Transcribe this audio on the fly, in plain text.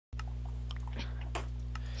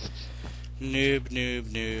Noob, noob,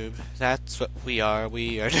 noob. That's what we are.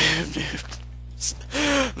 We are noob,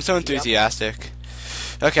 noobs. I'm so enthusiastic.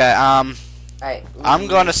 Okay, Alright. I'm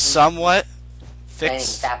gonna somewhat Hitting fix.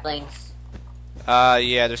 saplings.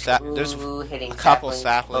 Yeah, there's Hitting a couple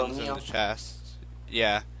saplings saplings in the chest.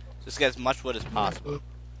 Yeah, just get as much wood as possible.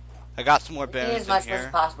 I got some more We need bones as much in wood as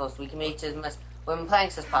here. possible so we can make as much wooden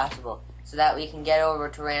planks as possible so that we can get over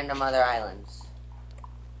to random other islands.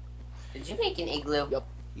 Did you make an igloo? Yep.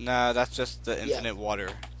 No, that's just the infinite water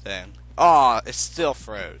thing. Oh, it still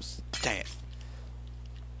froze. Dang it.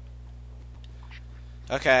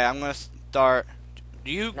 Okay, I'm gonna start.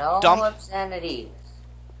 Do you No dump? obscenities.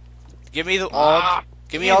 Give me the log.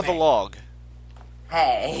 Give me all the log.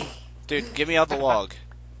 Hey. Dude, give me all the log.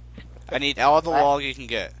 I need all the What? log you can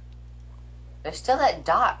get. There's still that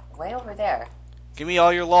dot way over there. Give me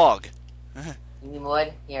all your log. You need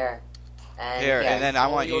wood? Here. And Here, and then I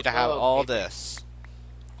all want you your to have log. all this.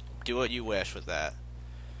 Do what you wish with that.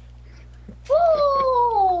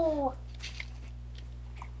 Woo!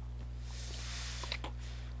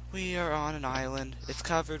 We are on an island. It's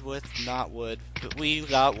covered with not wood, but we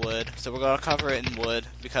got wood, so we're gonna cover it in wood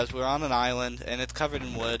because we're on an island and it's covered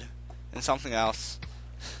in wood and something else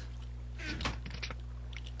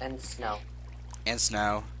And snow. and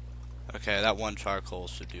snow. Okay, that one charcoal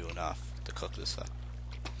should do enough to cook this up.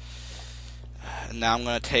 And now I'm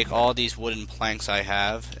gonna take all these wooden planks I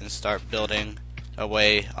have and start building a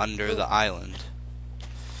way under the island.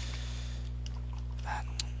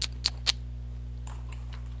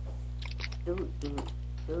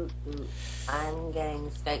 I'm getting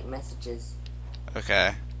Skype messages.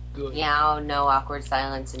 Okay. Good. Meow, no awkward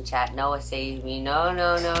silence in chat. Noah save me. No,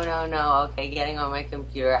 no, no, no, no. Okay, getting on my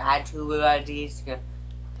computer. Add to these.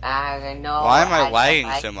 I know. Why am I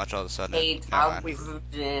lagging so much all of a sudden? Hate Never mind.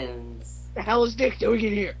 options. What the hell is Dick doing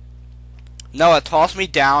in here? Noah, toss me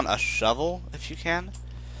down a shovel if you can.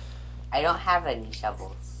 I don't have any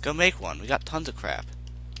shovels. Go make one. We got tons of crap.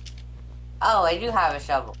 Oh, I do have a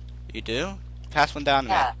shovel. You do? Pass one down to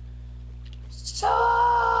Yeah. me. So.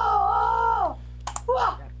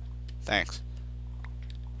 Thanks.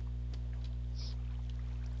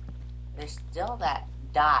 There's still that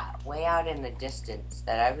dot way out in the distance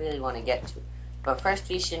that I really want to get to. But first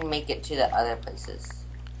we should make it to the other places.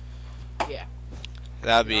 Yeah.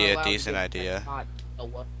 That'd be Not a allowed to decent do idea. that. Not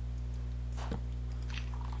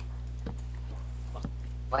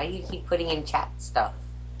Why do you keep putting in chat stuff?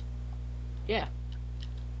 Yeah.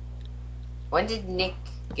 When did Nick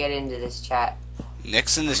get into this chat?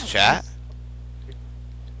 Nick's in this chat? It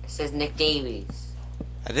says Nick Davies.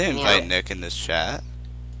 I didn't Yeah. invite Nick in this chat.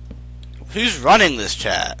 Who's running this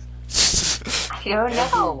chat? I don't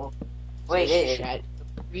know. Wait, Chat.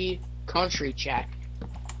 Free country chat.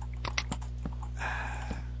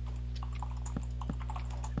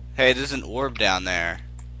 Hey, there's an orb down there.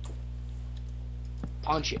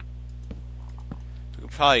 Punch it. We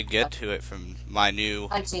could probably get to it from my new...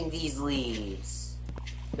 punching these leaves.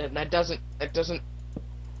 That doesn't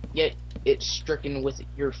get it stricken with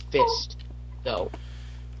your fist, though.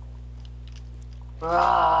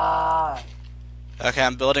 Roar. Okay,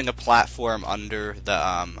 I'm building a platform under the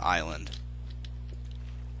island.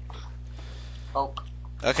 Oak.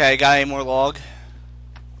 Okay, got any more log?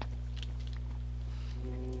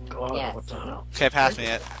 God, Yes. what the hell? Okay, pass me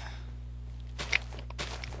it.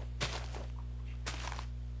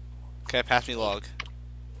 Okay, pass me log.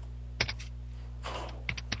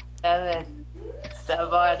 Seven.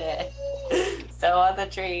 Step on it. Step on the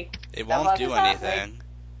tree. It Step won't on do the sapling. anything.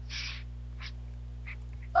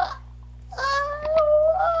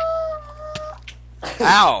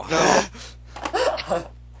 Ow!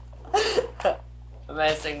 I'm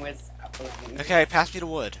messing with sapling. Okay, pass me the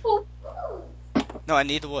wood. No, I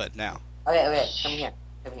need the wood now. Okay, come here.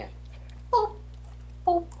 Come here.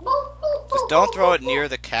 Just don't throw it near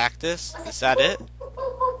the cactus. Is that it?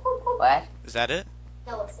 What? Is that it?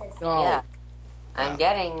 No. Yeah. I'm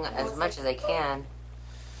getting as much as I can.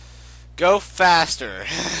 Go faster.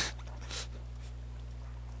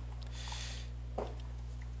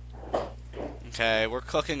 Okay, we're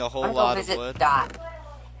cooking a whole I'm lot gonna of visit wood. Dot.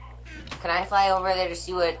 Can I fly over there to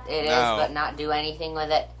see what it is, No. but not do anything with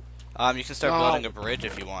it? You can start No. building a bridge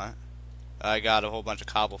if you want. I got a whole bunch of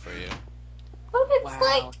cobble for you. But it's Wow.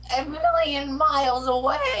 like a million miles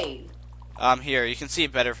away. Here, you can see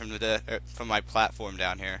it better from from my platform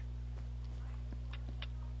down here.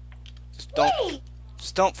 Wait.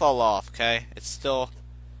 Just don't fall off, okay? It's still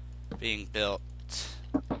being built.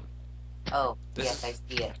 Oh, This- yes, I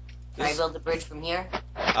see it. Can I this- build the bridge from here?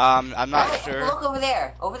 I'm not Oh, sure. Look over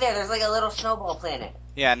there. Over there, there's like a little snowball planet.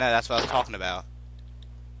 Yeah, no, that's what I was talking about.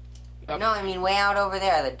 Yep. No, I mean way out over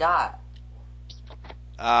there, the dot.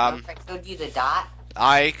 I showed you the dot.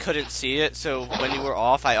 I couldn't see it, so when you were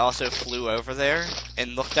off, I also flew over there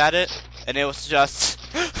and looked at it, and it was just,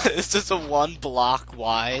 it's just a 1 block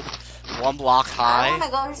wide, 1 block high. I want to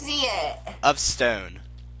go see it. Of stone.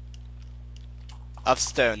 Of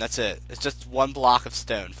stone, that's it. It's just 1 block of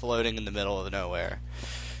stone floating in the middle of nowhere.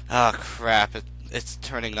 Oh crap, it's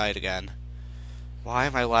turning night again. Why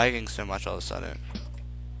am I lagging so much all of a sudden?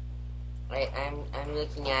 Right, I'm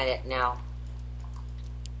looking at it now.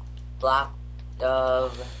 Block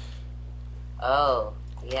of... Oh,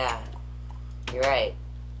 yeah. You're right.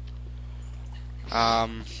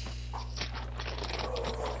 Of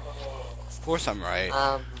course I'm right.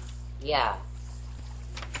 Yeah.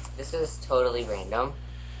 This is totally random.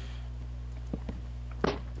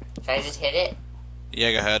 Should I just hit it?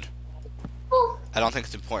 Yeah, go ahead. Oh. I don't think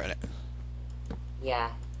it's important. Yeah.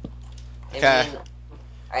 Okay.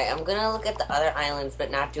 Alright, I'm gonna look at the other islands, but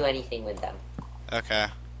not do anything with them. Okay.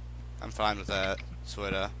 I'm fine with that.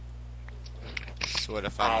 Sorta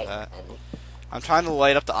fine with that. I'm trying to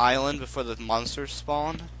light up the island before the monsters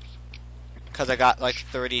spawn. Because I got like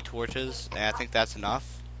 30 torches, and I think that's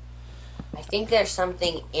enough. I think there's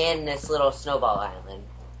something in this little snowball island.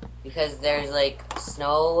 Because there's like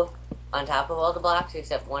snow on top of all the blocks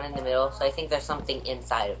except one in the middle, so I think there's something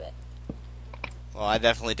inside of it. Well, I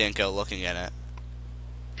definitely didn't go looking in it.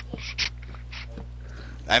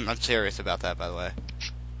 I'm serious about that, by the way.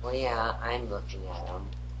 Well, yeah, I'm looking at them.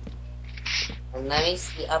 And let me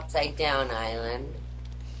see Upside Down Island.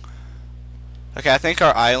 Okay, I think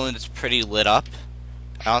our island is pretty lit up.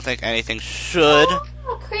 I don't think anything should.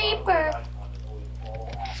 Oh, creeper!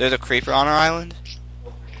 There's a creeper on our island?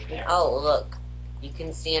 Oh, look. You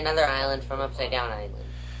can see another island from Upside Down Island.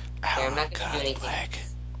 Okay, I'm not going to do anything. Lag.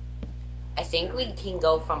 I think we can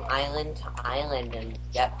go from island to island and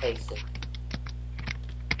get places.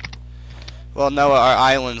 Well, no, our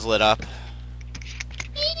island's lit up.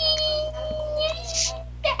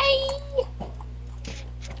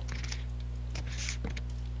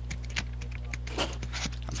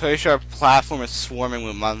 I'm pretty sure our platform is swarming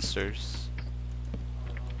with monsters.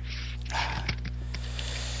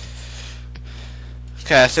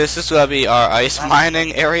 Okay, so this is gonna be our ice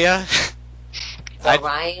mining area. So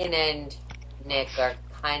Ryan and Nick are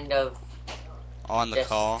kind of on the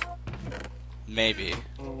call. Maybe.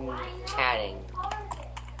 Chatting.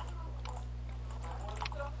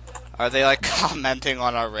 Are they like commenting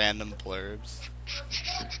on our random blurbs?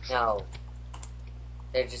 No.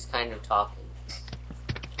 They're just kind of talking.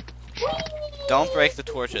 Don't break the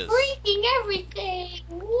torches. Breaking everything!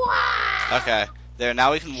 Wow! Okay, there,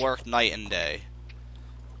 now we can work night and day.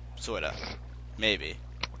 Sorta. Maybe.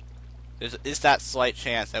 Is that slight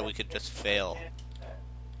chance that we could just fail.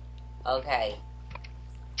 Okay.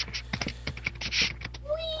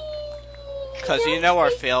 Because you know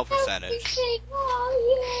our fail percentage. Oh,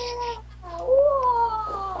 yeah.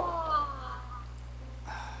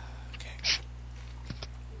 Okay.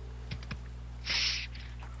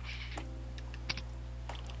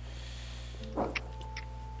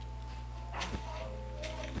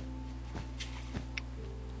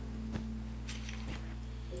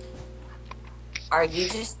 Are you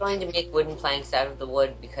just going to make wooden planks out of the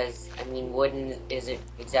wood? Because, I mean, wooden isn't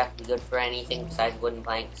exactly good for anything besides wooden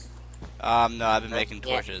planks. No, I've been making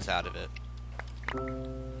torches out of it.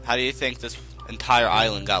 How do you think this entire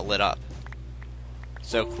island got lit up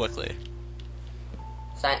so quickly?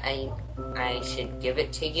 So I should give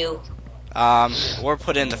it to you? Or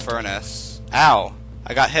put in the furnace. Ow!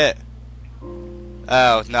 I got hit.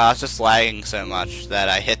 Oh, no, I was just lagging so much that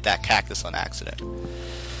I hit that cactus on accident.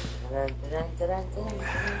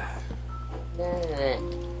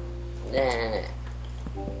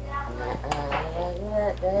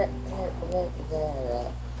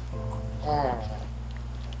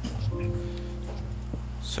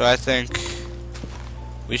 So I think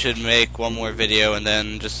we should make one more video and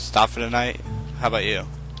then just stop for the night. How about you?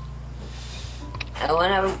 I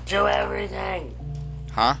want to do everything.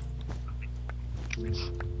 Huh?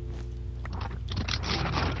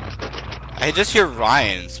 I just hear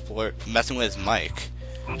Ryan messing with his mic.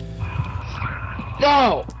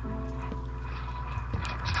 No!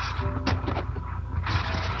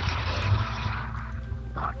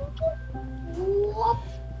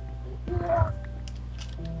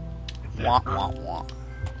 Wah, wah, wah.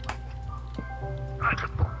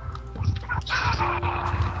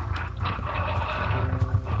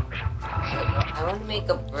 I want to make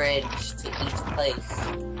a bridge to each place.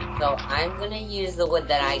 So I'm going to use the wood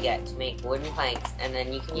that I get to make wooden planks, and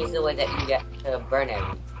then you can use the wood that you get to burn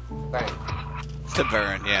everything. To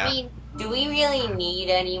burn, yeah. I mean, do we really need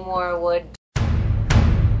any more wood